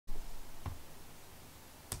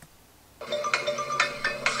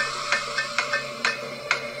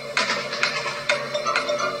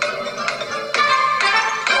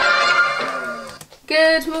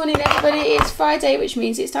everybody, it's Friday, which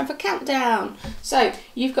means it's time for countdown. So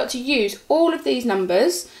you've got to use all of these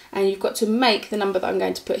numbers and you've got to make the number that I'm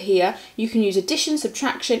going to put here. You can use addition,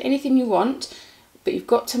 subtraction, anything you want, but you've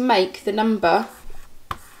got to make the number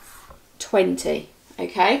 20,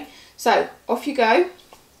 okay? So off you go.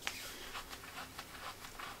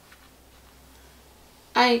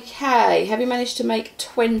 Okay, have you managed to make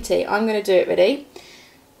 20? I'm going to do it, ready?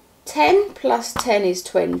 10 plus 10 is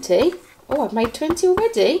 20. Oh, I've made 20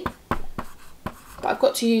 already. But I've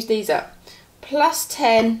got to use these up. Plus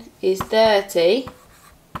 10 is 30.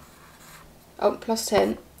 Oh, plus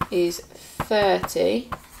 10 is 30.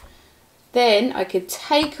 Then I could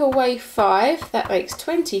take away 5. That makes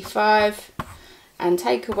 25. And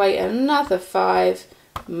take away another 5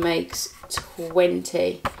 makes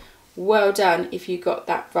 20. Well done if you got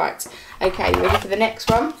that right. Okay, ready for the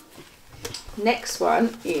next one? Next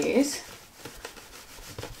one is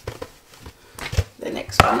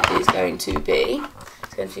going to be,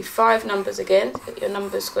 it's going to be 5 numbers again. Get your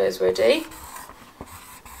number squares ready.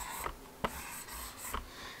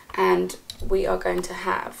 And we are going to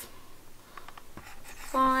have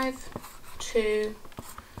 5, 2,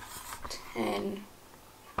 10,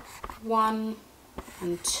 1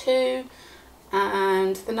 and 2.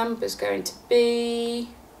 And the number's going to be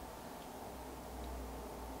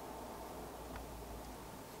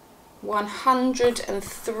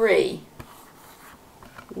 103.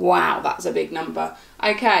 Wow, that's a big number.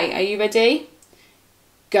 Okay, are you ready?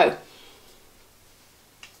 Go.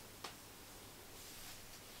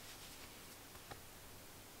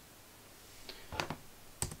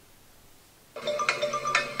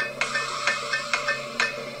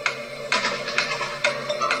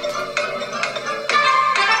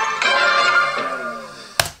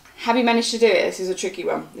 Have you managed to do it? This is a tricky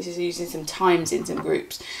one. This is using some times in some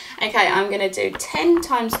groups. Okay, I'm going to do 10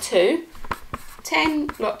 times 2. 10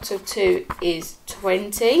 lots of 2 is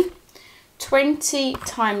 20. 20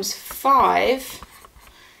 times 5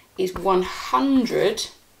 is 100.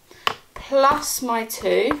 Plus my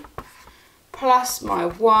 2 plus my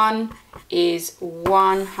 1 is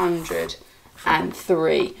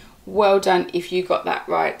 103. Well done if you got that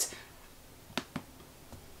right.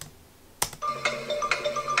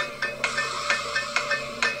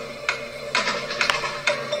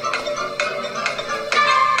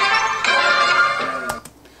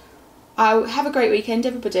 Have a great weekend,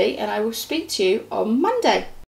 everybody, and I will speak to you on Monday.